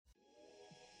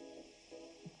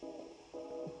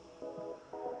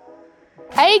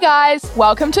Hey guys,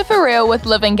 welcome to For Real with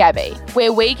Liv and Gabby,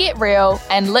 where we get real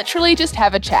and literally just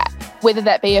have a chat. Whether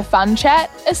that be a fun chat,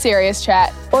 a serious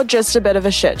chat, or just a bit of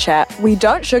a shit chat. We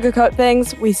don't sugarcoat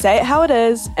things, we say it how it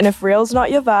is, and if real's not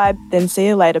your vibe, then see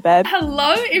you later, babe.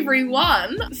 Hello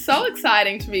everyone, so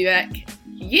exciting to be back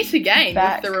yet again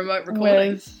with the remote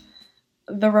recording.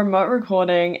 The remote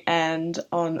recording and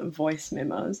on voice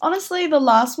memos. Honestly, the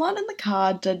last one in the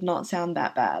car did not sound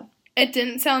that bad. It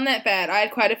didn't sound that bad. I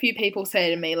had quite a few people say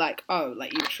to me like, oh,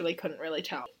 like you literally couldn't really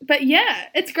tell. But yeah,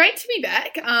 it's great to be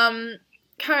back.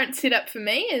 Current setup for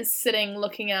me is sitting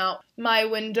looking out my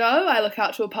window. I look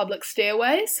out to a public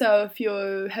stairway, so if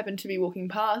you happen to be walking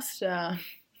past,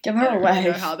 give her a wave. I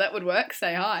don't know how that would work.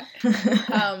 Say hi.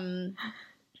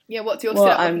 Yeah, what's your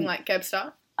setup looking like,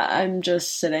 Gabstar? I'm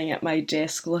just sitting at my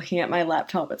desk looking at my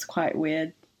laptop. It's quite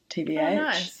weird, TBH. Oh,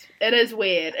 nice. It is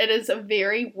weird. It is a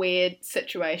very weird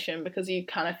situation because you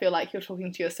kind of feel like you're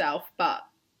talking to yourself, but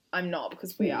I'm not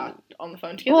because we are on the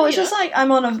phone together. Well, it's just like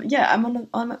I'm on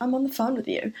the phone with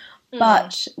you,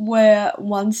 but we're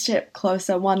one step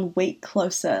closer, 1 week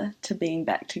closer to being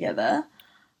back together.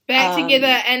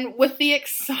 And with the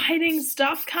exciting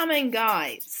stuff coming,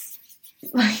 guys.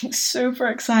 Like, super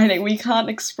exciting. We can't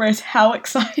express how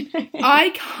exciting. I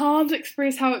can't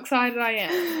express how excited I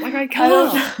am. Like, I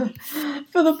can't.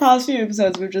 For the past few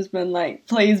episodes, we've just been like,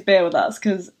 please bear with us,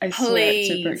 because I swear it's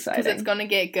super exciting. Because it's going to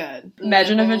get good.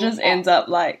 Imagine if it just ends up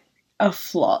like a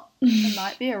flop. It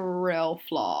might be a real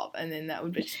flop, and then that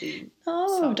would just be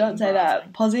so don't say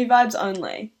that. Positive vibes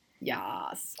only.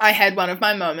 Yes. I had one of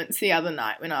my moments the other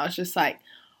night when I was just like,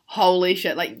 holy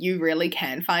shit, like, you really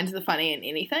can find the funny in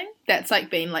anything. That's, like,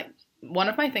 been, like, one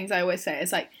of my things I always say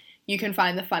is, like, you can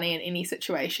find the funny in any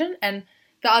situation. And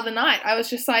the other night, I was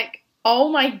just like, oh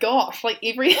my gosh, like,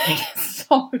 everything is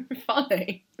so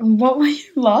funny. What were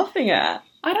you laughing at?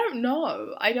 I don't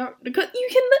know. Because you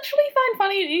can literally find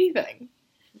funny in anything.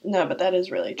 No, but that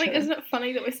is really true. Like, isn't it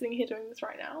funny that we're sitting here doing this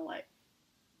right now? Like,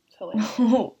 it's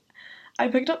hilarious. I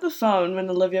picked up the phone when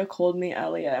Olivia called me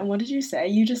earlier, and what did you say?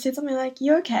 You just said something like,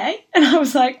 you okay? And I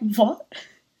was like, what?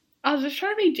 I was just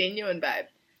trying to be genuine, babe.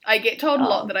 I get told a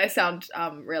lot that I sound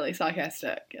really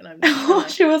sarcastic, and I'm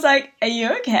just She was like, are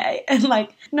you okay? And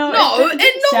like, no, and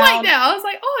not like that. I was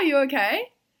like, oh, are you okay?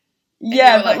 And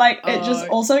yeah, but like, it just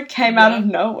also came out of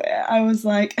nowhere. I was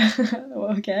like,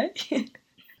 okay.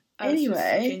 I was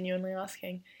just genuinely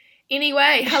asking.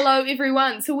 Anyway, hello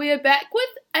everyone. So we're back with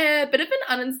a bit of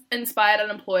an uninspired,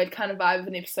 unemployed kind of vibe of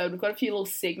an episode. We've got a few little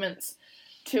segments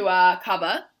to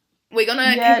cover. We're going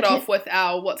to kick it off with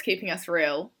our What's Keeping Us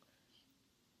Real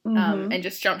and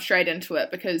just jump straight into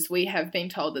it because we have been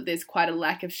told that there's quite a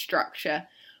lack of structure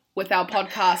with our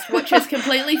podcast, which is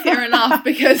completely fair enough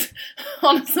because,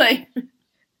 honestly,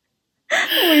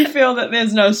 we feel that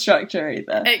there's no structure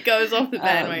either. It goes off the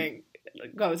bandwagon.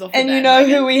 And you know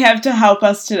who we have to help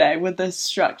us today with this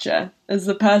structure is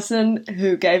the person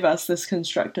who gave us this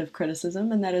constructive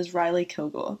criticism, and that is Riley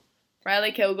Kilgore.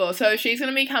 Riley Kilgore. So she's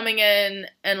going to be coming in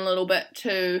a little bit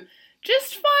to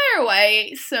just fire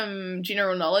away some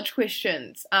general knowledge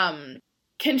questions.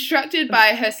 Constructed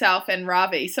by herself and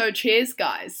Ravi. So cheers,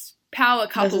 guys. Power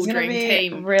couple, dream team. This is going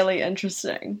to be really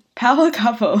interesting. Power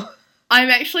couple.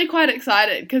 I'm actually quite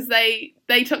excited because they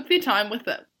took their time with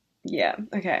it. Yeah,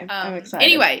 okay, I'm excited.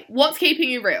 Anyway, what's keeping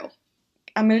you real?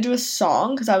 I'm going to do a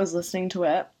song because I was listening to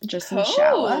it just in the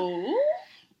shower.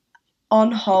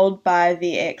 On Hold by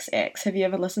the XX. Have you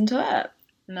ever listened to it?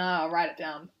 No, I'll write it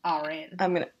down. RN.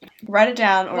 I'm going to write it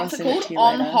down or what's I'll send it to you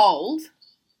On later. Hold?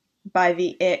 By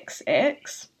the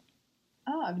XX.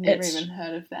 Oh, I've never even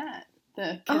heard of that.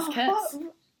 The Kiss Kiss.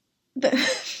 The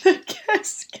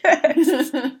Kiss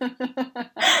Kiss.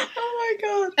 Oh my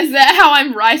god. Is that how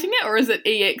I'm writing it, or is it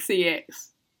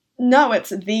EXEX? No, it's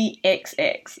the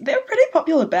XX. They're a pretty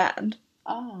popular band.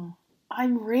 Oh.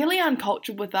 I'm really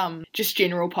uncultured with just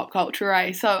general pop culture,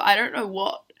 eh? So I don't know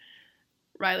what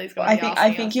Riley's got.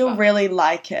 I think you'll really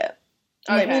like it.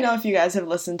 Okay. Let me know if you guys have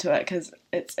listened to it, because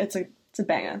it's a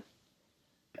banger.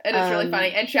 It is really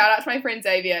funny. And shout out to my friend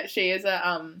Xavier. She is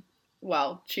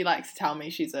she likes to tell me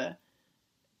she's a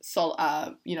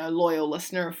loyal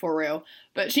listener of For Real.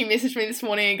 But she messaged me this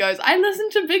morning and goes, I listen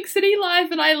to Big City Life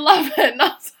and I love it. And I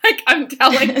was like, I'm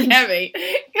telling Gabby,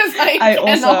 because I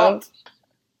cannot.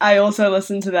 I also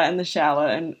listened to that in the shower,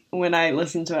 and when I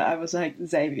listened to it, I was like,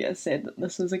 Xavier said that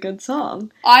this was a good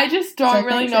song. I just don't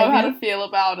really know how to feel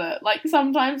about it. Like,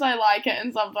 sometimes I like it,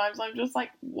 and sometimes I'm just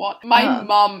like, what? My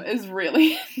mum is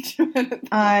really into it.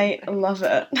 I love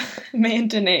it. Me and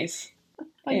Denise.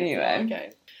 Anyway.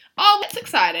 Okay. Oh, that's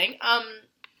exciting.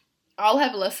 I'll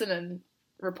have a listen and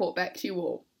report back to you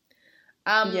all.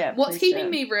 What's keeping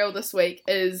me real this week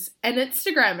is an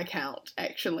Instagram account,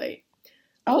 actually.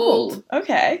 Oh,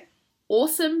 okay.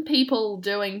 Awesome People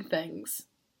Doing Things.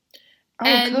 Oh,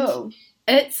 and cool.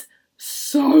 It's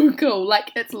so cool.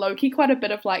 Like, it's low-key quite a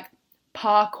bit of, like,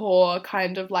 parkour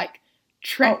kind of, like,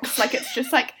 tricks. Like, it's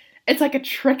just, like, it's like a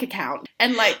trick account.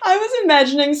 And, like... I was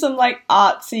imagining some, like,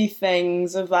 artsy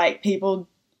things of, like, people,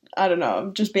 I don't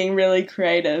know, just being really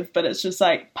creative, but it's just,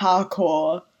 like,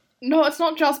 parkour. No, it's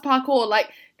not just parkour. Like,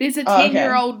 there's a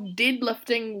 10-year-old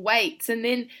deadlifting weights, and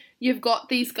then you've got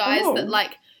these guys that,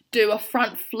 like, do a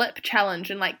front flip challenge,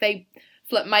 and, like, they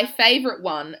flip. My favourite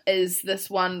one is this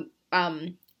one,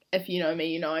 if you know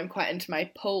me, you know I'm quite into my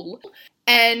pool.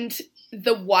 And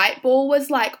the white ball was,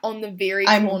 like, on the very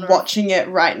corner. I'm watching it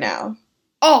right now.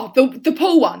 Oh, the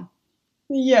pool one.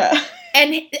 Yeah.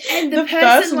 And the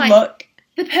person, like...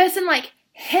 The person, like,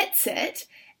 hits it,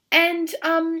 and,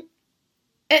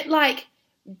 it, like,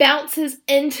 bounces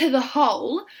into the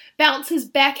hole, bounces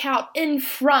back out in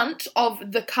front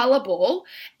of the colour ball,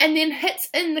 and then hits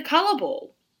in the colour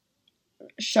ball.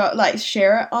 Share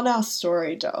it on our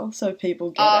story, doll, so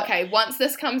people get it. Okay, once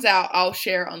this comes out, I'll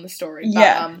share it on the story.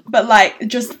 But like,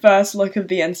 just first look of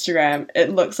the Instagram,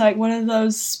 it looks like one of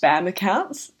those spam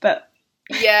accounts that...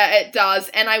 Yeah, it does,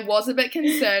 and I was a bit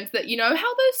concerned that, you know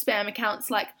how those spam accounts,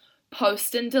 like,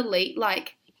 post and delete,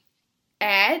 like,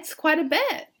 ads quite a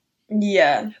bit?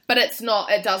 Yeah. But it's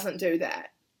not, it doesn't do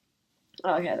that.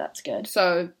 Okay, that's good.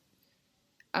 So...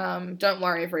 don't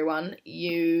worry, everyone.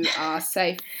 You are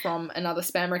safe from another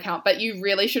spammer account, but you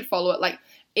really should follow it. Like,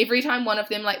 every time one of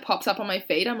them, like, pops up on my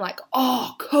feed, I'm like,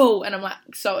 oh, cool, and I'm, like,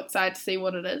 so excited to see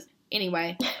what it is.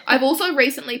 Anyway, I've also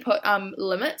recently put,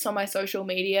 limits on my social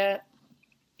media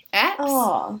apps.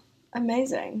 Oh,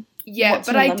 amazing. Yeah, what's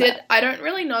but I don't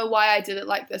really know why I did it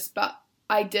like this, but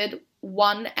I did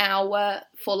 1 hour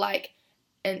for, like,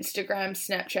 Instagram,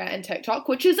 Snapchat, and TikTok,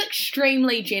 which is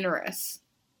extremely generous.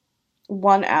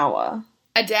 1 hour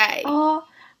a day. Oh,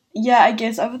 yeah, I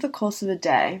guess over the course of a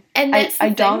day. And that's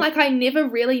the thing, like, I never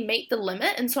really meet the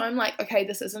limit, and so I'm like, okay,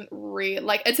 this isn't real.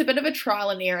 Like, it's a bit of a trial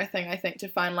and error thing, I think, to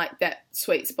find, like, that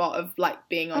sweet spot of, like,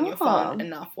 being on your phone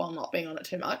enough while not being on it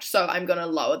too much. So I'm gonna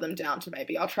lower them down to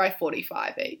maybe, I'll try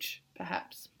 45 each,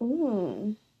 perhaps.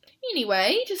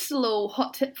 Anyway, just a little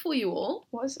hot tip for you all.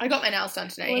 I got my nails done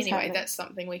today. Anyway, happening? That's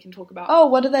something we can talk about. Oh,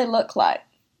 what do they look like?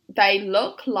 They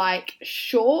look like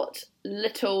short,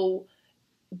 little,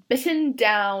 bitten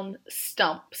down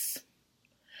stumps.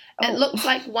 Oh. It looks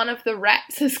like one of the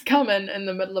rats has come in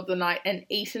the middle of the night and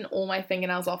eaten all my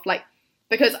fingernails off. Like,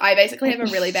 because I basically have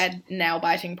a really bad nail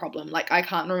biting problem. Like, I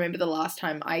can't remember the last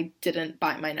time I didn't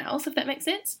bite my nails, if that makes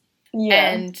sense.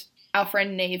 Yeah. And our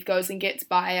friend Neve goes and gets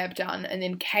biab done, and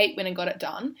then Kate went and got it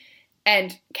done,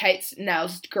 and Kate's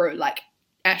nails grew, like,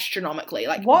 astronomically.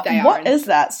 Like, what is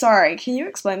that? Sorry, can you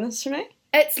explain this to me?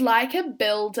 It's like a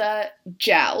builder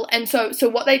gel, and so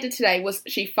what they did today was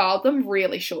she filed them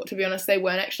really short. To be honest, they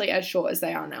weren't actually as short as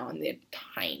they are now, and they're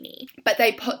tiny. But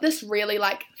they put this really,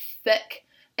 like, thick,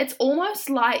 it's almost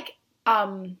like,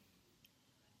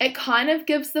 it kind of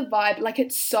gives the vibe, like,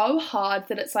 it's so hard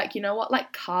that it's like, you know what,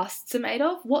 like, casts are made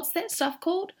of? What's that stuff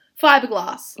called?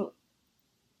 Fiberglass.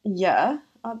 Yeah.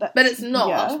 Oh, but it's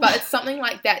not, but it's something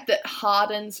like that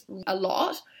hardens a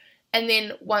lot, and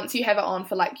then once you have it on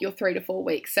for, like, your 3 to 4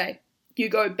 weeks, say, you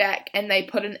go back and they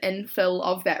put an infill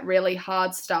of that really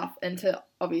hard stuff into,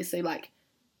 obviously, like,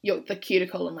 the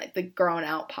cuticle and, like, the grown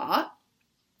out part,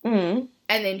 and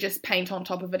then just paint on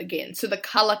top of it again, so the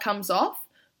colour comes off,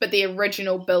 but the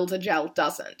original builder gel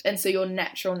doesn't, and so your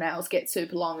natural nails get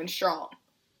super long and strong.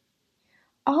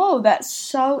 Oh, that's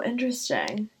so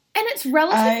interesting. And it's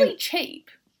relatively cheap.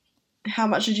 How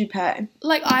much did you pay?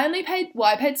 Like, I paid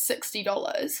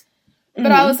 $60.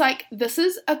 But I was like, this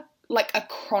is a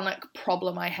chronic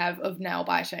problem I have of nail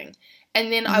biting.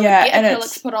 And then I would get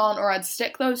acrylics put on, or I'd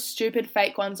stick those stupid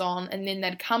fake ones on, and then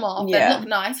they'd come off. They'd look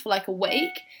nice for, like, a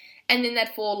week, and then they'd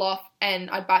fall off, and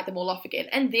I'd bite them all off again.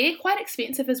 And they're quite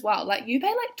expensive as well. Like, you pay,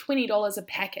 like, $20 a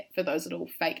packet for those little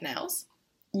fake nails.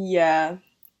 Yeah.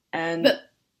 And... But,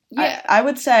 yeah. I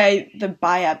would say the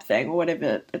biab thing, or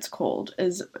whatever it's called,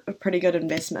 is a pretty good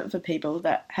investment for people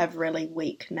that have really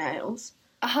weak nails.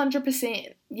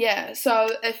 100%. Yeah. So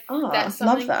if that's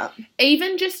something... love that.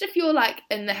 Even just if you're, like,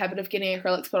 in the habit of getting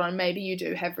acrylics put on, maybe you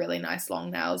do have really nice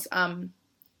long nails.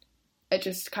 It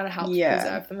just kind of helps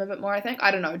preserve them a bit more, I think.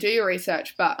 I don't know. Do your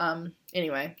research. But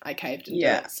anyway, I caved and did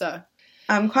it. So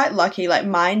I'm quite lucky. Like,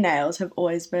 my nails have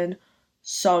always been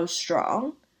so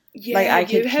strong. Yeah, like, I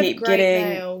could keep getting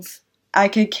nails. I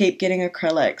could keep getting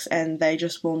acrylics and they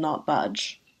just will not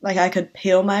budge. Like, I could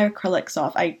peel my acrylics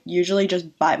off. I usually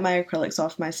just bite my acrylics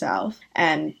off myself,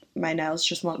 and my nails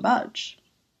just won't budge.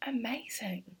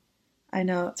 Amazing. I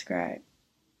know, it's great.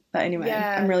 But anyway,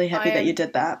 Yeah, I'm really happy that you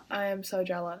did that. I am so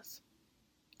jealous.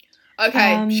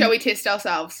 Okay, shall we test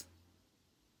ourselves?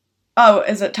 Oh,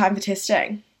 is it time for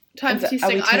testing? Time for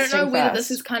testing. I don't know whether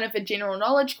this is kind of a general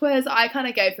knowledge quiz. I kind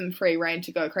of gave them free rein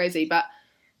to go crazy, but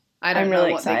I don't know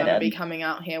what they're going to be coming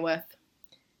out here with.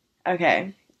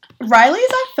 Okay. Riley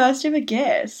is our first ever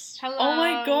guest. Hello. Oh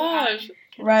my gosh.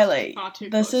 Riley,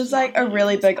 this is like a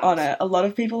really big honour. A lot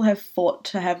of people have fought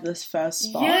to have this first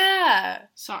spot. Yeah.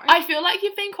 Sorry. I feel like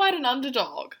you've been quite an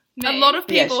underdog. Me? A lot of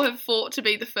people have fought to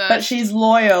be the first. But she's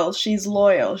loyal. She's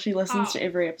loyal. She listens to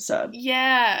every episode.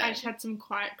 Yeah. I just had some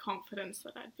quiet confidence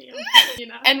that I'd be on, you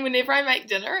know. And whenever I make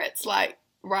dinner, it's like,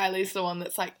 Riley's the one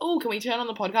that's like, oh, can we turn on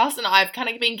the podcast? And I've kind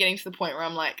of been getting to the point where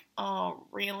I'm like, oh,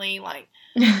 really? Like,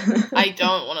 I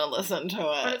don't want to listen to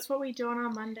it. But it's what we do on our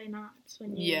Monday nights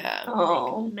when you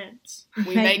make mints.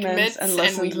 We make mints and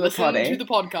we listen to the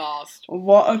podcast.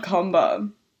 What a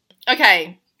combo.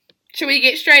 Okay, should we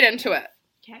get straight into it?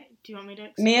 Okay, do you want me to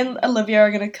explain? Me and Olivia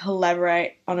are going to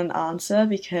collaborate on an answer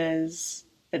because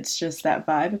it's just that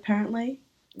vibe, apparently.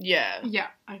 Yeah. Yeah,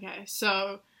 okay.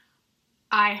 So,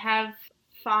 I have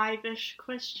 5-ish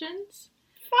questions.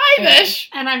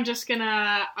 5-ish? And I'm just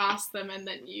gonna ask them and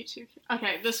then you two...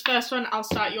 Okay, this first one, I'll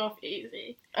start you off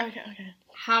easy. Okay.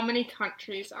 How many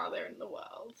countries are there in the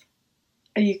world?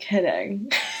 Are you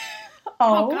kidding?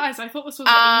 Oh, guys, I thought this was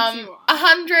an easy one.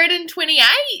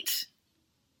 128.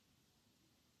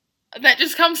 That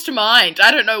just comes to mind.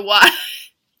 I don't know why.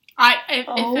 If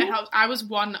it helps, I was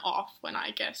one off when I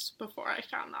guessed before I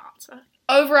found the answer.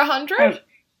 Over 100?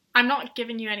 I'm not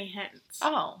giving you any hints.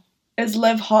 Oh. Is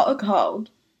Liv hot or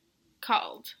cold?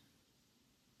 Cold.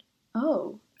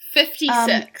 Oh.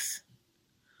 56.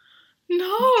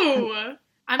 No!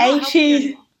 I'm not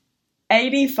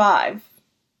 85.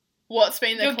 What's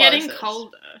been the You're closest? Getting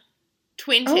colder.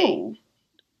 20. Oh.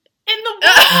 In the world!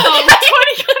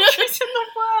 20 countries in the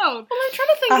world! Well, I'm trying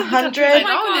to think of the countries I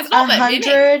know. There's not that many.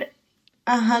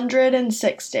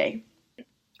 160.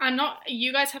 I'm not...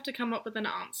 You guys have to come up with an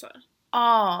answer.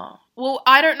 Oh. Well,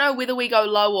 I don't know whether we go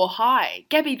low or high.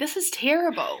 Gabby, this is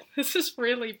terrible. This is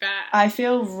really bad. I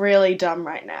feel really dumb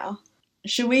right now.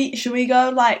 Should we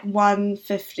go like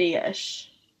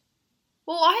 150-ish?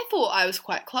 Well, I thought I was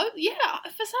quite close. Yeah,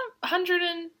 for some 100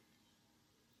 and...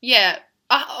 Yeah,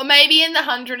 or maybe in the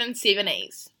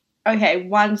 170s. Okay,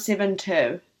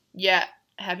 172. Yeah,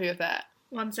 happy with that.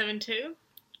 172?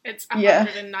 It's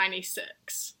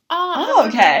 196. Oh,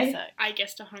 okay. I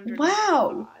guessed 100.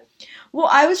 Wow. Well,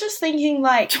 I was just thinking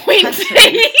like 20.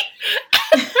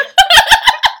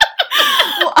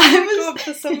 Well, God,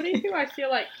 for somebody who I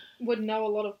feel like would know a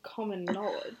lot of common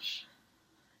knowledge.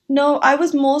 No, I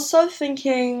was more so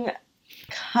thinking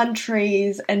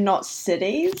countries and not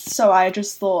cities, so I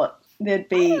just thought there'd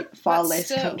be far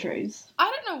less countries.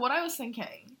 I don't know what I was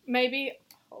thinking. Maybe...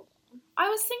 Hold on. I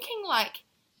was thinking, like,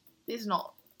 there's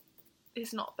not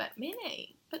that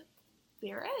many, but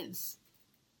there is.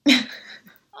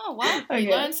 Oh, wow.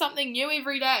 We learn something new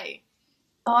every day.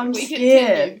 Oh, I'm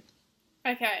scared.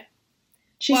 Okay.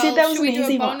 She said that was an easy one. Should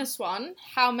we do a bonus one?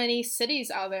 How many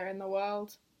cities are there in the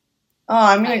world? Oh,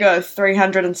 I'm going to go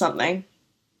 300 and something.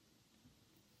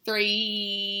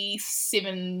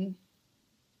 37...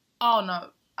 Oh,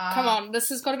 no. Come on, this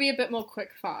has got to be a bit more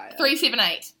quick fire.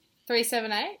 378.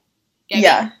 378?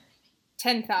 Yeah.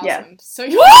 10,000. Yeah. So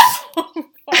you're so far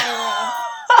off.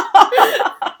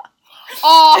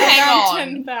 Oh, hang on.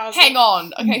 10,000. Hang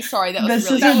on. Okay, sorry, that was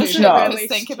this really is stupid. really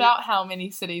Think about how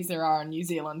many cities there are in New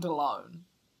Zealand alone.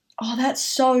 Oh, that's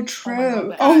so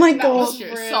true. Oh my god. God.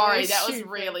 Really sorry, that was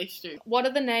really stupid. What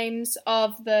are the names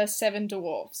of the 7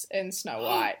 dwarfs in Snow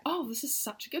White? Oh, this is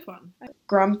such a good one.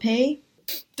 Grumpy.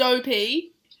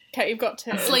 Dopey. Okay, you've got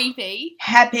 2. Sleepy.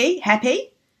 Happy.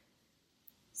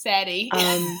 Saddy.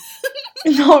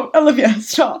 No, Olivia,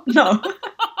 stop. No.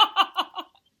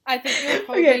 I think you'll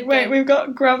probably Okay, wait, we've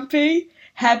got Grumpy,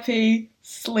 Happy,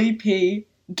 Sleepy,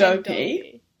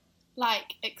 Dopey.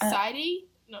 Like, exciting?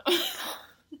 No.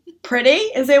 Pretty?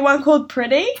 Is there one called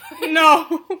Pretty?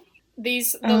 No. The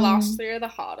last 3 are the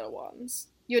harder ones.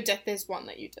 There's one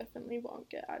that you definitely won't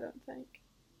get, I don't think.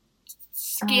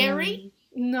 Scary?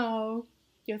 No.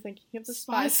 You're thinking of the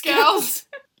Spice Girls.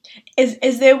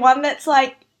 Is there one that's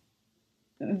like,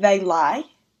 they lie?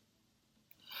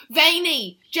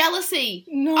 Veiny. Jealousy.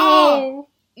 No. Oh,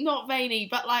 not veiny,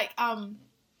 but like,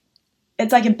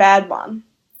 It's like a bad one.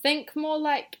 Think more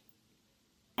like...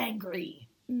 angry.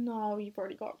 No, you've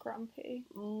already got grumpy.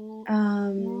 Ragey.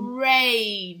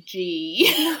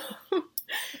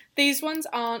 These ones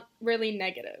aren't really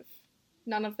negative.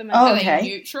 None of them are Oh, Are negative. okay. they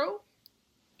neutral?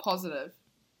 Positive.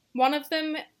 One of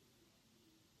them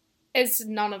is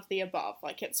none of the above,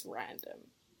 like it's random.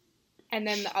 And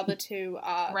then the other two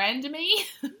are... Randomy?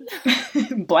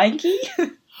 Blanky?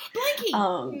 Blanky!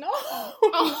 No!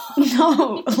 Oh.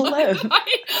 No, Liv.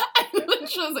 I literally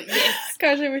was like, yes.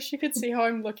 Guys, I wish you could see how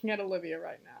I'm looking at Olivia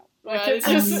right now. Like, Right, it's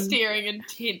just just... staring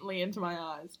intently into my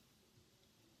eyes.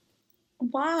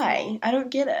 Why? I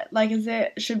don't get it. Like,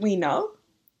 should we know?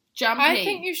 Jumpy. I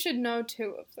think you should know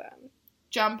two of them.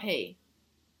 Jumpy.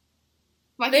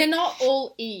 Like They're not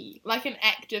all E. like an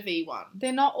active E one.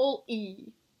 They're not all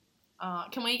E.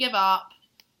 Can we give up?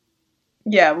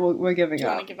 Yeah, we're giving Do you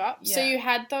want up. to give up? Yeah. So you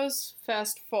had those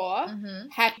first four. Mm-hmm.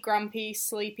 Had Grumpy,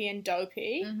 Sleepy, and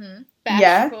Dopey. Mm-hmm.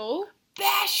 Yeah. Bashful,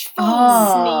 Bashful.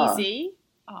 Oh. Sneezy,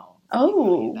 Oh.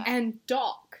 Oh. and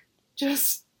Doc.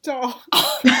 Just Doc.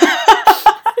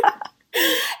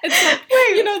 It's like,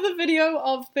 Wait. you know the video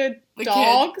of the The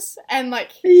dogs? And like,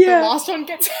 Yeah. the last one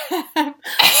gets ham.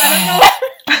 I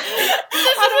This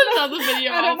is another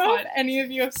video. don't know I'll if find. any of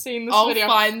you have seen this I'll video.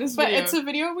 find this But video. it's a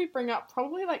video we bring up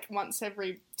probably like once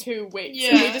every 2 weeks. Yeah.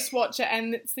 And we just watch it,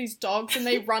 and it's these dogs, and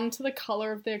they run to the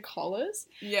colour of their collars.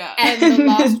 Yeah. And the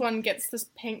last one gets this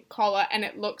pink collar, and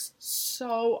it looks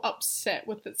so upset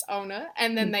with its owner.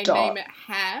 And then they Dog. name it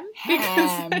Ham.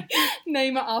 Ham. Because they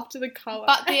name it after the colour.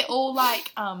 But they're all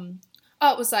like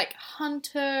Oh, it was like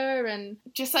Hunter and...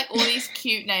 just like all these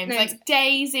cute names, Names. like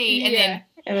Daisy and Yeah.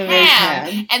 And then then there's Ham.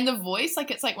 Ham. And the voice,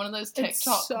 like it's like one of those It's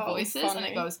TikTok so voices, and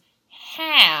funny. it goes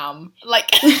Ham.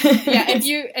 Like Yeah,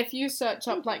 if you search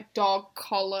up like dog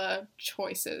collar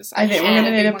choices, I think we're Ham gonna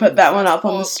will need be to one put of that the one first, up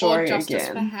on the or story Justice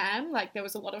for again. Ham, like there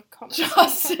was a lot of comments.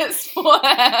 Justice for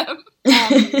Ham.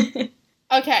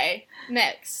 Okay,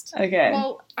 next. Okay.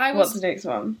 Well, I What's was. the next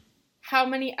one? How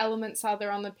many elements are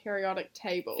there on the periodic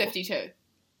table? 52.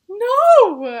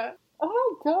 No.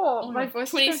 Oh god, my voice.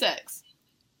 is going- 26.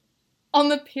 On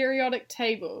the periodic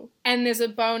table, and there's a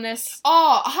bonus.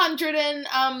 Oh,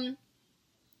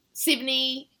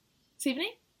 170. 70?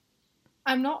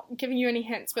 I'm not giving you any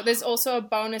hints, but there's also a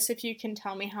bonus if you can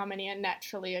tell me how many are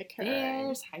naturally occurring.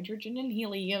 There's hydrogen and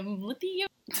helium, lithium.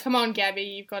 Come on, Gabby,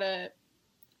 you've got to.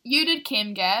 You did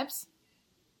Chem Gabs.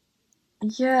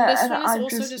 Yeah, This and one is I've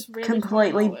also just just really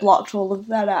completely common knowledge. blocked all of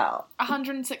that out.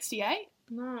 168.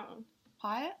 No.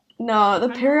 Higher? No, the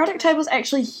I'm- periodic table's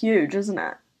actually huge, isn't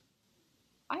it?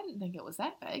 I didn't think it was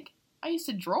that big. I used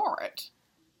to draw it.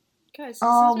 Guys, this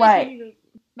Oh, is making wait. you-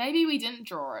 Maybe we didn't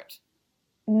draw it.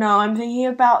 No, I'm thinking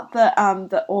about the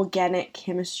organic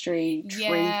chemistry tree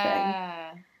thing.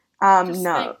 Yeah. Just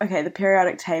No. think- Okay, the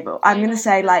periodic table. I'm Name gonna all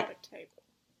say the like periodic table.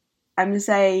 I'm gonna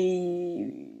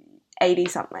say 80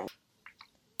 something.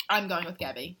 I'm going with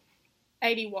Gabby.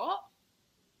 80 what?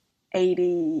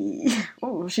 80.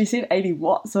 Oh, she said 80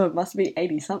 what, so it must be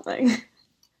 80 something.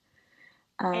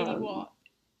 80 what?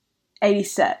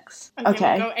 86.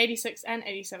 Okay. We'll go 86 and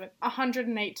 87.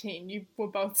 118. You were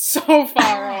both so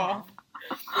far off.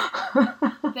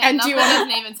 That And number do you wanna-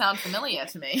 doesn't even sound familiar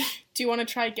to me. Do you want to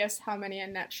try guess how many are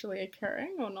naturally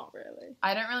occurring or not really?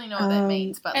 I don't really know what that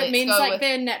means, but It let's means go like with...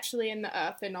 they're naturally in the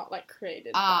earth. They're not like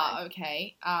created. Ah, by...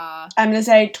 okay. I'm gonna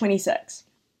say 26.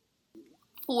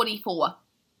 44.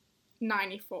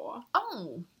 94.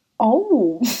 Oh.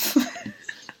 Oh.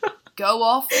 Go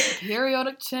off the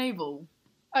periodic table.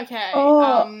 Okay.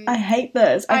 Oh, I hate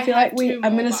this. I feel have like two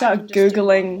I'm more, gonna but I start can just do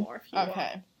one Googling. more if you want.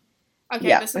 Okay. Okay,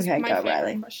 Yeah, this is okay, my go, favorite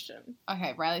Riley. question.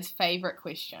 Okay, Riley's favourite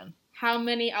question. How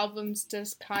many albums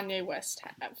does Kanye West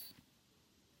have?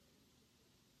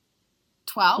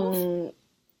 12?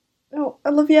 Oh,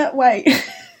 Olivia, wait.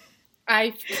 I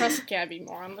trust Gabby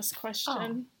more on this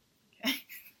question. Okay.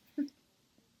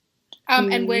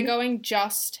 And we're going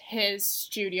just his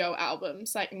studio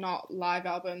albums, like not live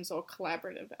albums or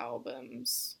collaborative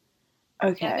albums,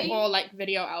 Okay. Gabby? or like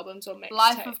video albums or mixtapes.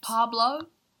 Life of Pablo?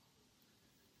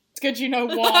 It's good you know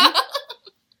one.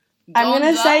 I'm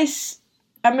gonna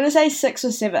Gonza? say 6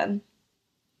 or 7.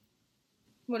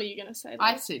 What are you gonna say?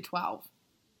 I Liz? said 12.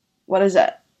 What is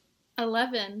it?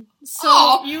 11. So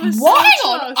Oh, you were what? Hang so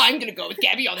on, close. I'm gonna go with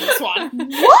Gabby on this one.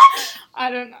 What?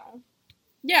 I don't know.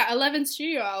 Yeah, 11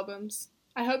 studio albums.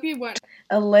 I hope you weren't.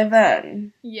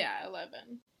 11. Yeah,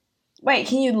 11. Wait,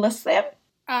 can you list them?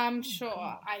 Sure,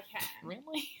 I can.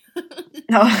 Really?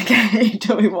 No, okay.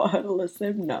 Do we want her to list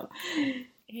them? No.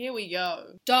 Here we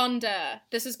go. Donda.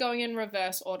 This is going in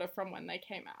reverse order from when they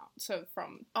came out. So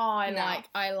from Oh, I No. like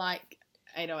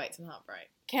 808s and Heartbreak.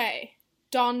 okay,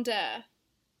 Donda,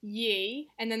 Ye,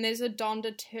 and then there's a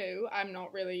Donda 2. I'm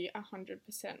not really 100%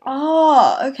 on.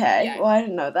 Oh, okay. Yeah. Well, I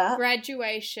didn't know that.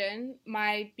 Graduation,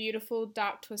 My Beautiful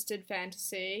Dark Twisted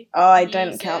Fantasy. Oh, I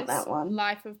don't count that one.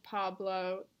 Life of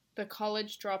Pablo, The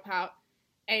College Dropout,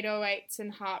 808s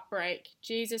and Heartbreak,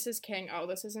 Jesus is King. Oh,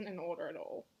 this isn't in order at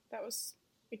all.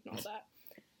 Ignore that.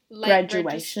 Late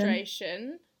Graduation.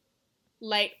 Registration,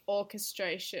 Late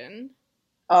Orchestration.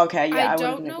 Okay, yeah, I would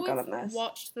don't have never know gotten if this.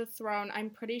 Watch the Throne. I'm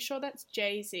pretty sure that's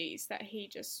Jay-Z's. That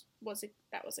was a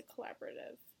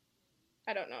collaborative.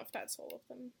 I don't know if that's all of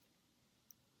them.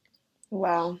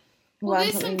 Wow. Well, Learn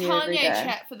there's some something new every Kanye day.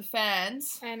 chat for the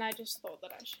fans. And I just thought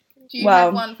that I should. Do you Well-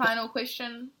 have one final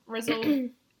question,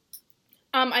 Rizzle?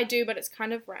 I do, but it's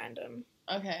kind of random.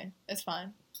 Okay, it's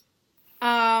fine.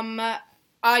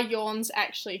 Are yawns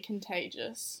actually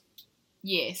contagious?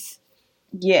 Yes.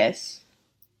 Yes.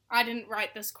 I didn't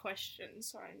write this question,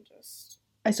 so I'm just...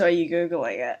 I saw you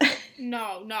Googling it.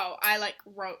 No, I,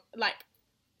 wrote,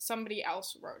 somebody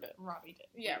else wrote it. Ravi did.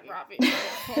 Yeah, Ravi wrote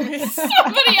it for me.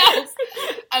 Somebody else.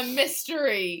 A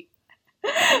mystery.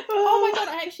 Oh my god,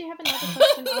 I actually have another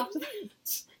question after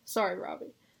this. Sorry, Ravi.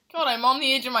 God, I'm on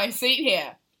the edge of my seat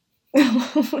here.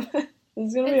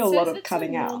 There's going to be a lot of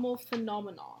cutting it's a out. normal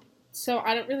phenomenon, so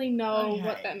I don't really know Okay.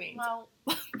 what that means. Well,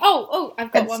 Oh,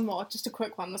 I've got It's- one more, just a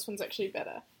quick one. This one's actually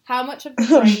better. How much of the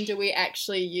brain do we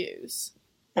actually use?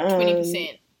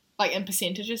 20%. Like in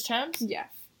percentages terms? Yeah.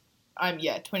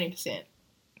 20%.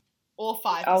 Or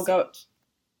 5%. I'll go-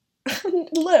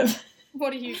 Live.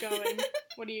 What are you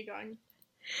going?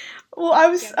 Well, I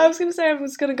was Gabby? going to say I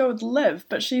was going to go with Liv,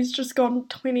 but she's just gone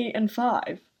 20 and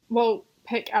 5. Well,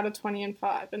 pick out of 20 and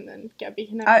 5, and then Gabby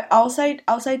can have... I'll say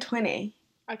 20.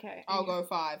 Okay. I'll go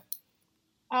 5.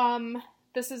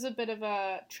 This is a bit of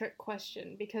a trick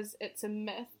question, because it's a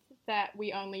myth that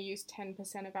we only use 10%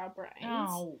 of our brains.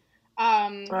 Oh.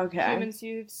 Okay. Humans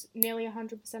use nearly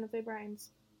 100% of their brains.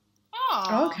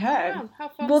 Oh. Okay. Wow, how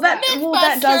fun Well, is that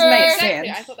Mythbusters! does make Exactly,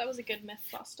 sense. I thought that was a good myth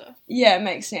buster. Yeah, it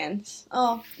makes sense.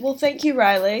 Oh, well, thank you,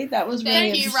 Riley. That was really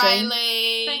Thank you, interesting.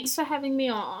 Riley. Thanks for having me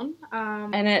on.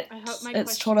 And I hope my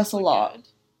it's taught us a questions were lot. good.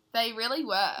 They really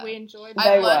were. We enjoyed They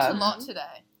I it. learned were. a lot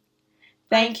today.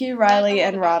 Thank you, Riley Learned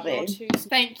and a lot about Ravi. your two-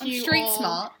 Thank I'm you street all.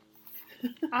 smart.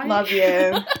 Love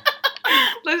you.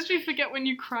 Lest you forget when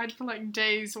you cried for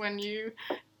days when you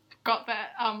got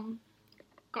that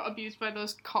got abused by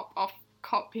those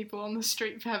cop people on the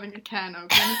street for having a can open.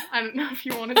 I don't know if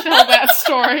you want to tell that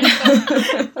story.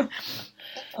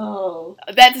 Oh.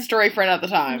 That's a story for another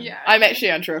time. Yeah. I'm actually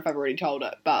unsure if I've already told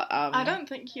it, but I don't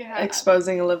think you have.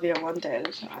 Exposing Olivia one day at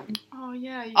a time. Oh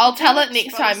yeah. you I'll can tell do it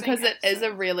next time exposing because it is a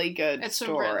episode. really good It's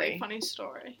story. a really funny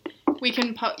story. We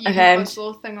can put you Okay. can post a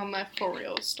little thing on there for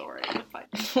real story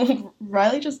with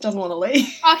Riley just doesn't want to leave.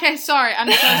 Okay, sorry.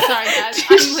 I'm so sorry, guys. Do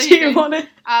I'm you leaving. want to?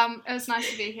 It was nice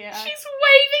to be here. She's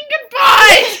waving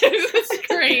goodbye to the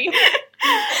screen.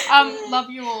 Love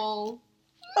you all.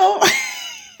 Oh.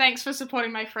 Thanks for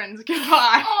supporting my friends.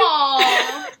 Goodbye.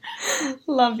 Aww.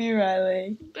 Love you,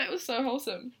 Riley. That was so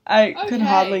wholesome. I could Okay.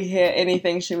 hardly hear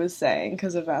anything she was saying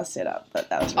because of our setup, but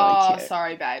that was really Oh, cute.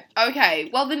 sorry, babe. Okay,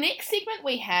 well, the next segment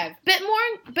we have bit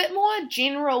more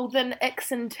general than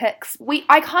icks and ticks.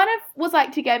 I kind of was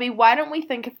like to Gabby, why don't we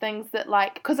think of things that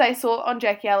because I saw it on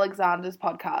Jackie Alexander's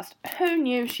podcast. Who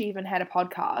knew she even had a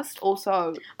podcast?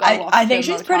 Also, I think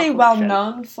she's pretty well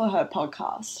known for her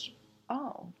podcast.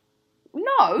 Oh.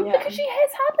 No, Yeah. because she has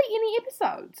hardly any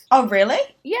episodes. Oh, really?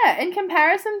 Yeah, in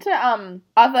comparison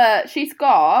to she's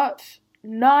got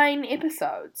 9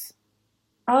 episodes.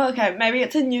 Oh, okay. Maybe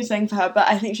it's a new thing for her, but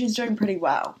I think she's doing pretty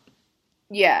well.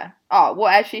 Yeah. Oh, well,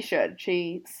 as she should.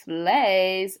 She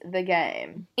slays the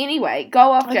game. Anyway,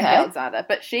 go off Okay. Jackie Alexander.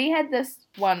 But she had this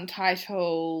one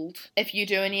titled, If You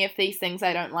Do Any of These Things,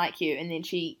 I Don't Like You. And then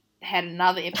she had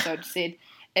another episode that said,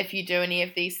 If You Do Any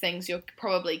of These Things, You're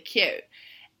Probably Cute.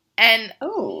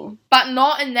 But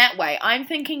not in that way. I'm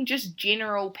thinking just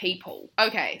general people.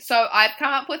 Okay, so I've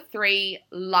come up with 3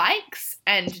 likes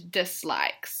and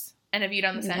dislikes. And have you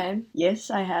done the same? Okay. Yes,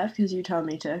 I have, because you told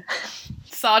me to.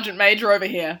 Sergeant Major over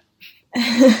here.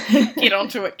 Get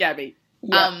onto it, Gabby.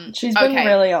 Yeah. She's been okay.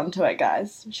 really onto it,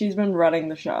 guys. She's been running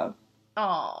the show.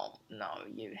 Oh, no,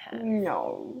 you have.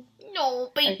 No.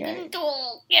 No, baby, Okay.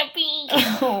 don't, Gabby.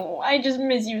 Oh, I just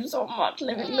miss you so much,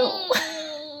 living no.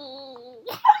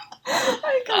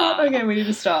 I can't. Okay, we need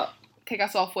to stop. Kick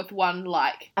us off with 1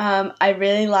 like. I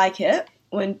really like it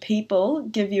when people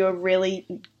give you a really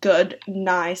good,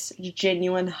 nice,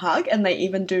 genuine hug, and they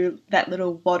even do that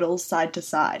little waddle side to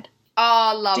side.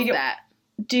 Oh, love Do you get- that.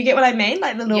 Do you get what I mean?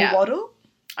 Like the little Yeah. waddle?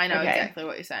 I know Okay. exactly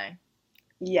what you're saying.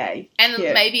 Yay. And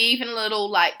cute. maybe even a little,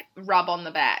 like, rub on the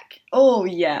back. Oh,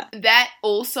 yeah. That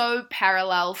also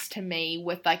parallels to me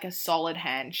with, like, a solid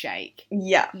handshake.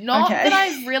 Yeah. Not okay. that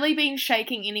I've really been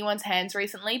shaking anyone's hands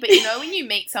recently, but, you know, when you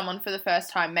meet someone for the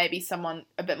first time, maybe someone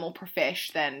a bit more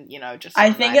profesh than, you know, just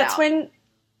I think it's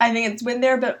when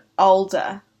they're a bit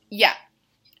older. Yeah.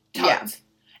 Totes. Yeah.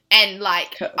 And,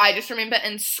 like, Cool. I just remember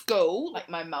in school, like,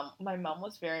 my mum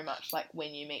was very much like,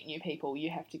 when you meet new people, you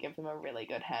have to give them a really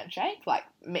good handshake. Like,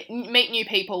 meet new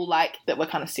people, like, that were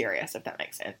kind of serious, if that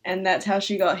makes sense. And that's how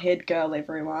she got head girl,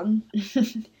 everyone.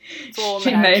 It's all in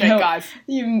the handshake, guys.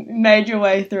 You made your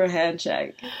way through a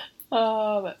handshake.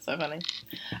 Oh, that's so funny.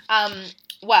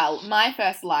 Well, my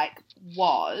first like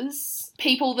was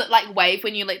people that, like, wave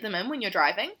when you let them in when you're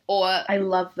driving. Or I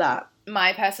love that.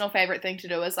 my personal favourite thing to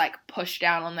do is, like, push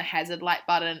down on the hazard light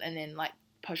button and then, like,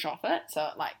 push off it. So,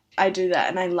 like... I do that,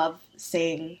 and I love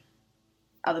seeing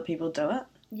other people do it.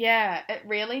 Yeah, it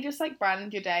really just, like,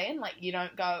 brightens your day, and, like, you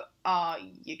don't go, oh,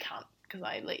 you can't because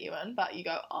I let you in, but you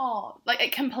go, oh, like,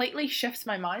 it completely shifts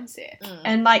my mindset.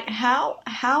 And, like,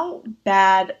 how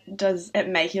bad does it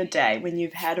make your day when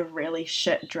you've had a really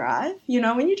shit drive? You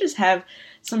know, when you just have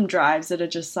some drives that are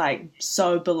just, like,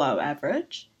 so below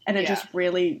average, and it just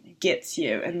really gets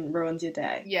you and ruins your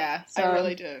day. Yeah, So, I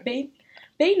really do. Be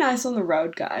nice on the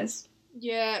road, guys.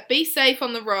 Yeah, be safe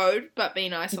on the road, but be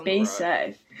nice on the road. Be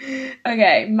safe.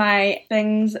 Okay, my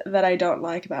things that I don't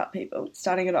like about people.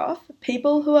 Starting it off,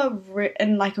 people who are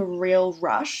in, like, a real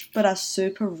rush, but are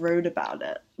super rude about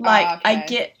it. Like,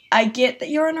 okay. I get that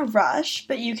you're in a rush,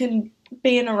 but you can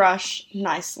be in a rush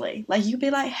nicely. Like, you could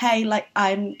be like, hey, like,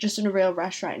 I'm just in a real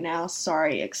rush right now.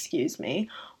 Sorry, excuse me.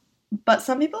 But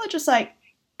some people are just like,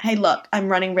 hey, look, I'm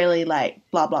running really late,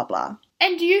 blah, blah, blah.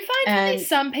 And do you find that there's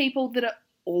some people that are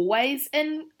always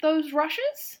in those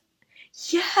rushes?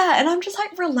 Yeah, and I'm just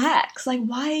like, relax. Like,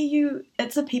 why are you...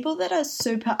 It's the people that are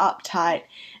super uptight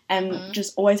and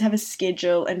just always have a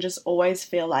schedule and just always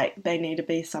feel like they need to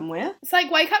be somewhere. It's like,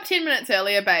 wake up 10 minutes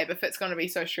earlier, babe, if it's going to be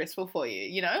so stressful for you,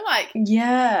 you know? Like...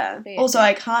 Yeah. Also,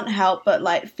 I can't help but,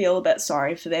 like, feel a bit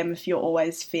sorry for them if you're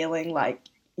always feeling like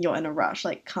you're in a rush.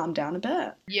 Like, calm down a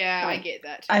bit. Yeah, like, I get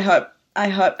that. I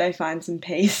hope they find some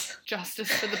peace. Justice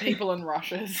for the people in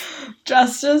rushes.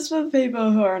 Justice for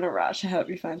people who are in a rush. I hope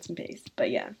you find some peace.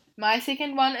 But yeah. My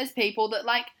second one is people that,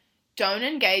 like, don't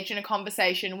engage in a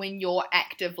conversation when you're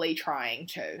actively trying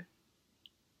to.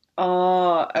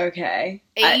 Oh, okay.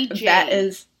 E.g. That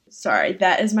is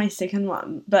my second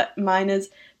one. But mine is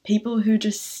people who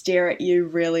just stare at you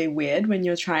really weird when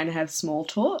you're trying to have small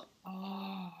talk.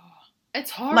 Oh,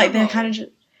 it's horrible. Like,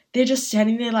 they're just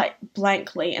standing there, like,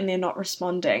 blankly, and they're not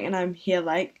responding, and I'm here,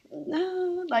 like,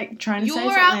 no, like, trying to say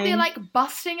something. You're out there, like,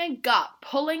 busting a gut,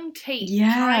 pulling teeth,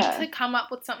 trying to come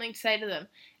up with something to say to them,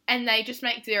 and they just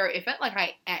make zero effort. Like,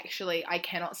 I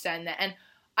cannot stand that, and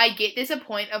I get there's a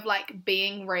point of, like,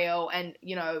 being real and,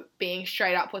 you know, being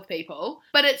straight up with people,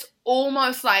 but it's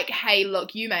almost like, hey,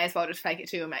 look, you may as well just fake it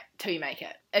till you make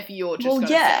it, if you're just going to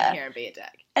sit here and be a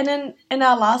dick. And then in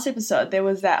our last episode, there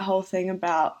was that whole thing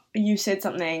about you said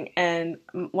something, and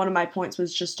one of my points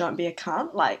was just don't be a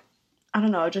cunt. Like, I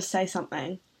don't know, just say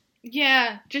something.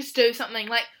 Yeah, just do something.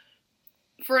 Like,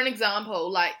 for an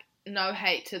example, like, no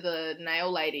hate to the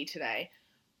nail lady today,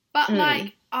 but,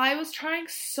 like, I was trying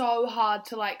so hard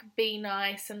to, like, be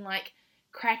nice and, like,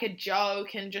 crack a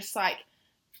joke and just, like,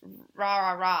 rah,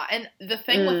 rah, rah. And the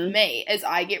thing with me is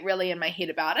I get really in my head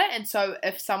about it, and so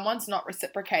if someone's not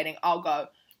reciprocating, I'll go,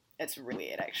 it's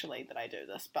weird, actually, that I do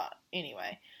this, but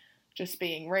anyway, just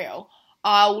being real,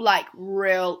 I'll, like,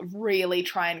 really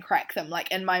try and crack them.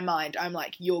 Like, in my mind, I'm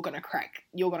like, you're gonna crack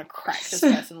this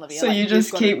person, Livia. So like, you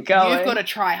just keep going. You've got to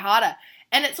try harder.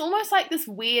 And it's almost like this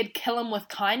weird kill 'em with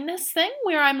kindness thing,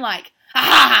 where I'm like, ha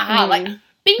ha ha, like,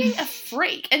 being a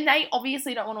freak, and they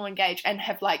obviously don't want to engage and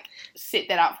have, like, set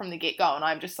that up from the get-go, and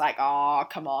I'm just like, oh,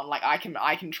 come on, like, I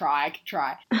can try.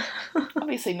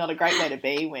 Obviously not a great way to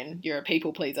be when you're a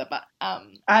people pleaser, but,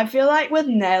 I feel like with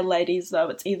nail ladies, though,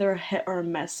 it's either a hit or a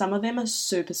miss. Some of them are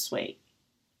super sweet.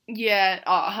 Yeah,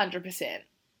 100%.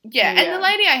 Yeah, and the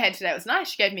lady I had today was nice.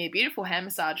 She gave me a beautiful hand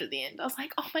massage at the end. I was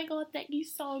like, oh my god, thank you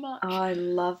so much. Oh, I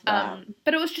love that.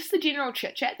 But it was just the general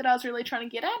chit-chat that I was really trying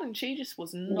to get at, and she just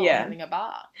was not having a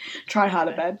bar. Try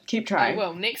harder, babe. Keep trying. I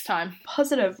will, next time.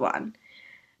 Positive one.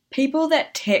 People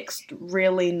that text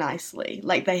really nicely.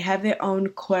 Like, they have their own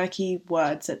quirky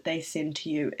words that they send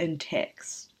to you in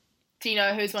text. Do you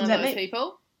know who's one of those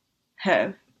people?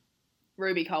 Who?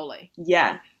 Ruby Coley.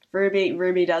 Yeah.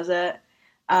 Ruby does it.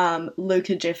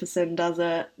 Luca Jefferson does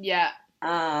it. Yeah.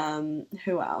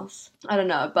 Who else? I don't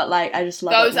know, but, like, I just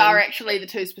love those are actually the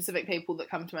two specific people that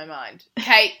come to my mind.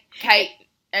 Kate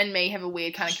and me have a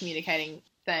weird kind of communicating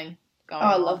thing going on.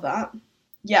 Oh, I on. love that.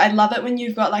 Yeah, I love it when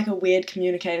you've got, like, a weird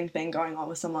communicating thing going on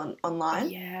with someone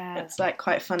online. Yeah. It's, like,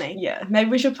 quite funny. Yeah.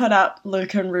 Maybe we should put up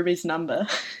Luca and Ruby's number.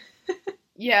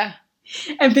 Yeah.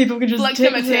 And people can just text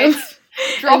them a text.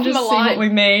 Drop them a line. See what we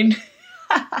mean.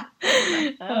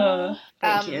 Oh,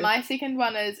 thank you. My second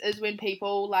one is when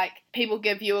people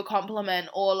give you a compliment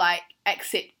or, like,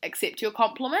 accept your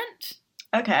compliment.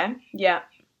 Okay. Yeah.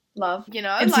 Love. You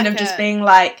know? Instead of just being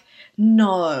like,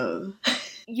 no.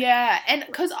 Yeah, and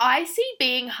because I see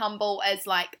being humble as,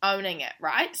 like, owning it,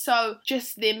 right? So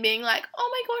just them being like, oh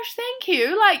my gosh, thank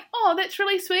you. Like, oh, that's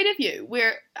really sweet of you.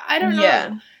 Where, I don't know.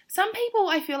 Yeah. Some people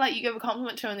I feel like you give a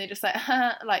compliment to and they're just like,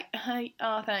 hey,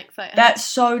 oh, thanks. Like, that's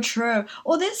so true.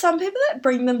 Or there's some people that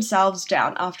bring themselves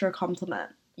down after a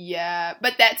compliment. Yeah,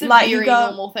 but that's a like very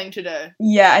normal thing to do.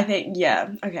 Yeah, I think,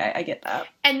 yeah. Okay, I get that.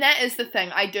 And that is the thing.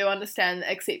 I do understand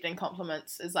that accepting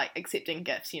compliments is like accepting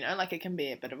gifts, you know? Like, it can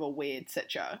be a bit of a weird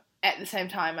sitcho. At the same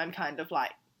time, I'm kind of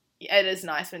like, it is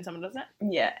nice when someone does it.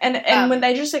 Yeah, and when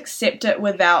they just accept it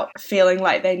without feeling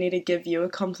like they need to give you a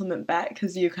compliment back,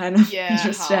 because you kind of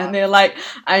just stand there like,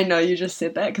 I know you just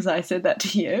said that because I said that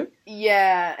to you.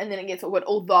 Yeah, and then it gets awkward,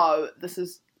 although this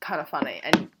is kind of funny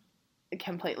and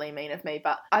completely mean of me,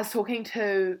 but I was talking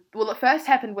to, well, it first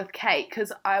happened with Kate,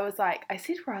 because I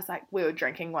said to her, I was like, we were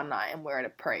drinking one night and we're at a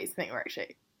Prees. I think we're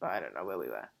actually, I don't know where we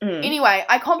were. Anyway,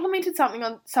 I complimented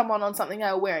someone on something they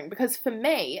were wearing, because for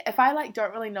me, if I, like,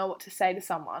 don't really know what to say to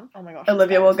someone, oh my gosh.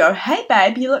 Olivia will go, hey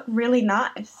babe, you look really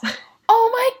nice. Oh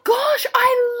my gosh,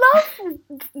 I love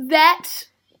that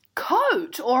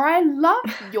coat, or I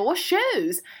love your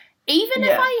shoes. Even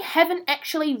if I haven't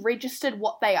actually registered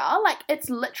what they are, like,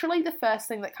 it's literally the first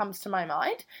thing that comes to my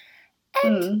mind.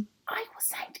 And I was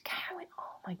saying to Kate, I went,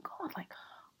 oh my God, like,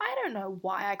 I don't know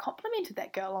why I complimented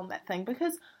that girl on that thing,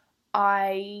 because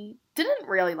I didn't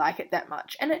really like it that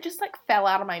much. And it just, like, fell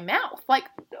out of my mouth. Like,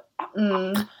 I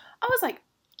was like,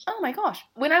 oh my gosh.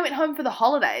 When I went home for the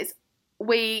holidays,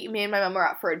 me and my mum were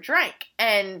out for a drink,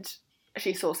 and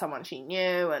she saw someone she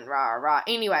knew, and rah.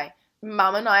 Anyway,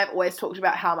 Mum and I have always talked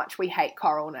about how much we hate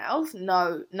coral nails.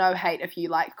 No hate if you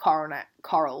like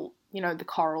coral, you know, the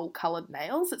coral coloured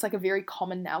nails. It's like a very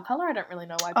common nail colour. I don't really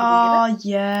know why people get it. Oh,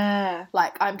 yeah.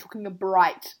 Like, I'm talking a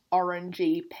bright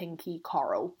orangey, pinky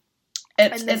coral.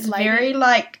 It's very,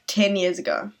 like, 10 years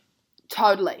ago.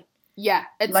 Totally. Yeah.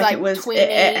 It's like it was, 20,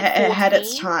 it had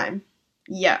its time.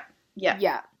 Yeah.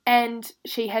 And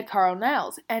she had coral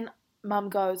nails, and Mum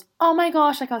goes, oh my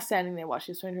gosh, like, I was standing there while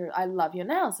she was doing her, I love your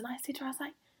nails. And I said to her, I was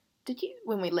like,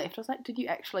 when we left, I was like, did you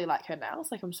actually like her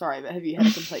nails? Like, I'm sorry, but have you had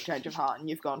a complete change of heart and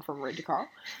you've gone from red to coral?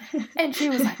 And she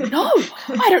was like, no,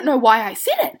 I don't know why I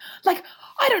said it. Like,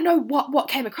 I don't know what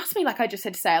came across me. Like, I just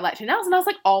had to say I liked her nails. And I was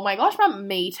like, oh my gosh, Mum,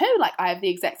 me too. Like, I have the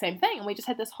exact same thing. And we just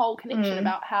had this whole connection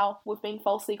about how we've been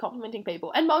falsely complimenting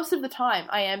people. And most of the time,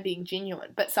 I am being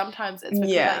genuine. But sometimes it's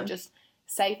because I just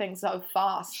say things so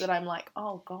fast that I'm like,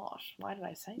 oh gosh, why did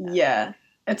I say that? Yeah.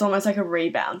 It's almost like a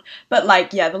rebound. But,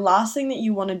 like, yeah, the last thing that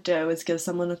you want to do is give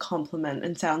someone a compliment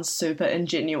and sound super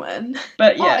ingenuine.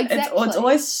 But, yeah, exactly.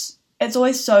 it's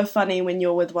always so funny when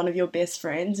you're with one of your best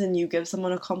friends and you give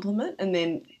someone a compliment, and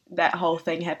then that whole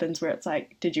thing happens where it's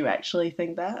like, did you actually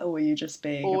think that, or were you just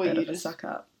being a bit of a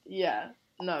suck-up? Yeah.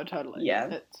 No, totally. Yeah.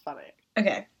 It's funny.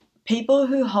 Okay. People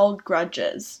who hold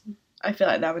grudges. I feel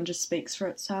like that one just speaks for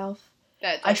itself.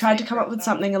 I tried to come up with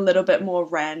something a little bit more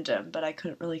random, but I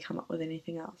couldn't really come up with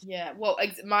anything else. Yeah, well,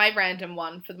 my random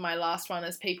one for my last one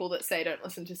is people that say don't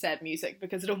listen to sad music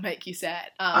because it'll make you sad.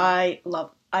 I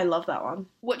love that one.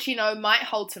 Which, you know, might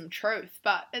hold some truth,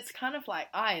 but it's kind of like,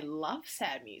 I love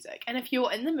sad music. And if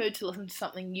you're in the mood to listen to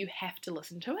something, you have to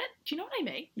listen to it. Do you know what I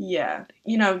mean? Yeah.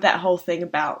 You know, that whole thing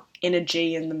about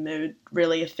energy and the mood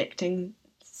really affecting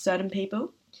certain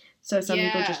people. So some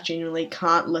people just genuinely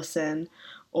can't listen.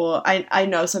 Or I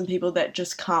know some people that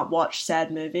just can't watch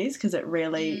sad movies because it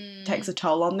really takes a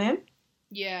toll on them.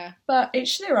 Yeah. But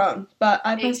each their own. But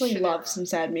I personally love some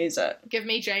sad music. Give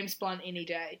me James Blunt any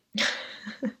day.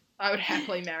 I would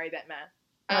happily marry that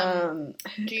man.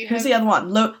 Who's the other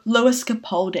one? Louis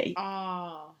Capaldi.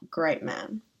 Oh. Great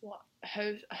man. What?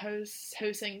 Who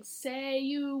sings Say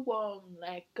You Won't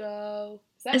Let Go?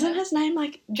 Isn't his name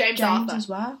like James Arthur as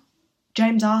well?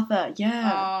 James Arthur,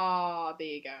 yeah. Oh, there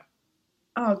you go.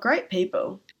 Oh, great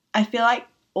people. I feel like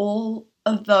all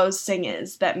of those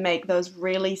singers that make those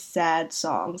really sad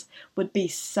songs would be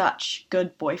such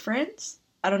good boyfriends.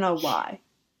 I don't know why.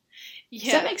 Yeah.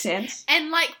 Does that make sense?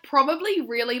 And, like, probably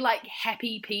really, like,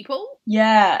 happy people.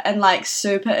 Yeah, and, like,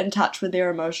 super in touch with their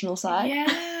emotional side.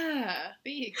 Yeah.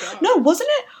 There you go. No, wasn't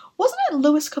Wasn't it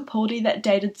Lewis Capaldi that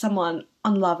dated someone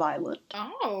on Love Island?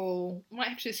 Oh, might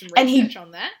have to do some And he- research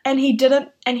on that. And he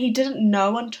didn't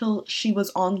know until she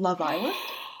was on Love Island?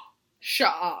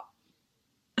 Shut up.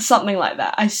 Something like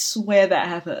that. I swear that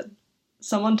happened.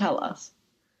 Someone tell us.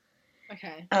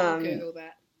 Okay, I'll Um, Google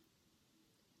that.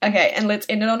 Okay, and let's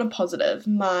end it on a positive.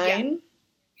 Mine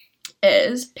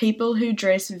is people who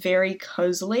dress very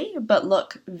cozily but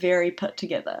look very put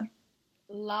together.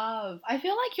 Love. I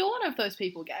feel like you're one of those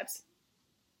people, Gabs.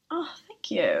 Oh,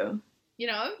 thank you. You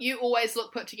know, you always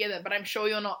look put together, but I'm sure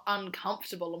you're not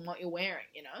uncomfortable in what you're wearing,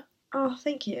 you know? Oh,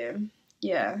 thank you.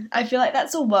 Yeah, I feel like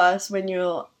that's the worst when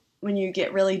you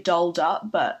get really dolled up,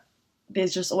 but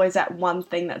there's just always that one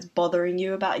thing that's bothering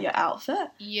you about your outfit.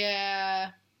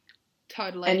 Yeah,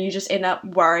 totally. And you just end up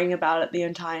worrying about it the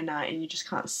entire night and you just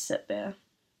can't sit there.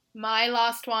 My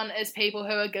last one is people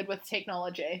who are good with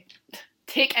technology.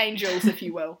 Tech angels, if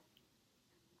you will.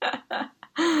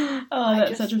 Oh,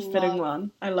 that's such a fitting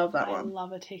one. I love that I one.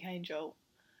 love a tech angel.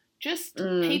 Just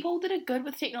people that are good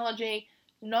with technology,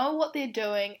 know what they're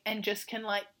doing, and just can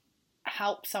like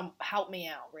help me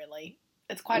out. Really,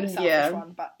 it's quite a selfish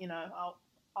one, but you know,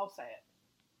 I'll say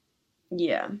it.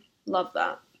 Yeah, love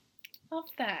that. Love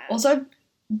that. Also,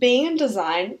 being in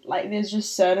design, like there's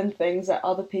just certain things that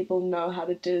other people know how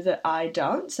to do that I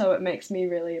don't, so it makes me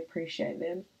really appreciate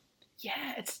them.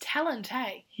 Yeah, it's talent,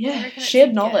 hey? Yeah,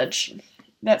 shared knowledge.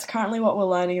 That's currently what we're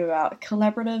learning about.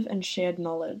 Collaborative and shared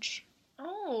knowledge.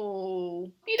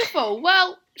 Oh, beautiful.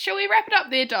 Well, shall we wrap it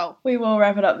up there, doll? We will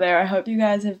wrap it up there. I hope you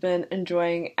guys have been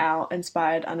enjoying our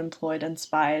Inspired, Unemployed,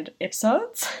 Inspired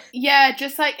episodes. Yeah,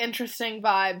 just like interesting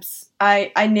vibes.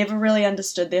 I never really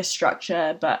understood their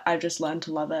structure, but I've just learned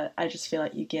to love it. I just feel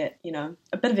like you get,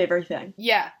 a bit of everything.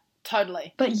 Yeah,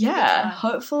 totally. But yeah,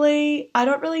 hopefully, I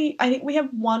think we have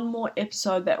one more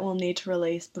episode that we'll need to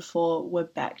release before we're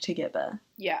back together.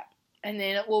 Yeah, and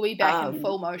then it will be back in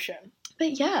full motion.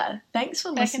 But yeah, thanks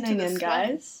for listening in,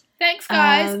 guys. Thanks,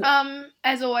 guys.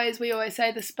 As always, we always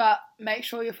say this, but make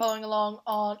sure you're following along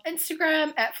on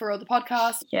Instagram at For Real the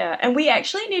Podcast. Yeah, and we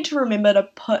actually need to remember to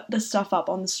put the stuff up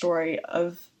on the story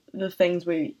of the things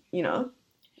we,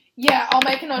 Yeah, I'll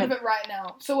make a note of it right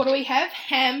now. So what do we have?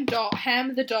 Ham the dog.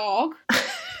 Ham the dog.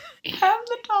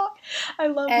 I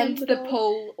love and Ham the dog.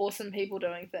 pool. Awesome people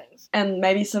doing things. And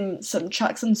maybe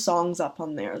chuck some songs up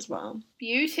on there as well.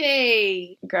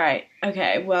 Beauty. Great.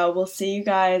 Okay, well, we'll see you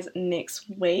guys next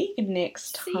week,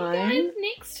 next time. See you guys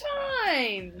next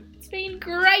time. It's been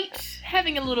great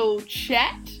having a little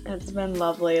chat. It's been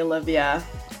lovely, Olivia.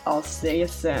 I'll see you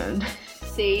soon.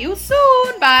 See you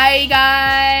soon. Bye,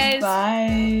 guys.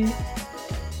 Bye.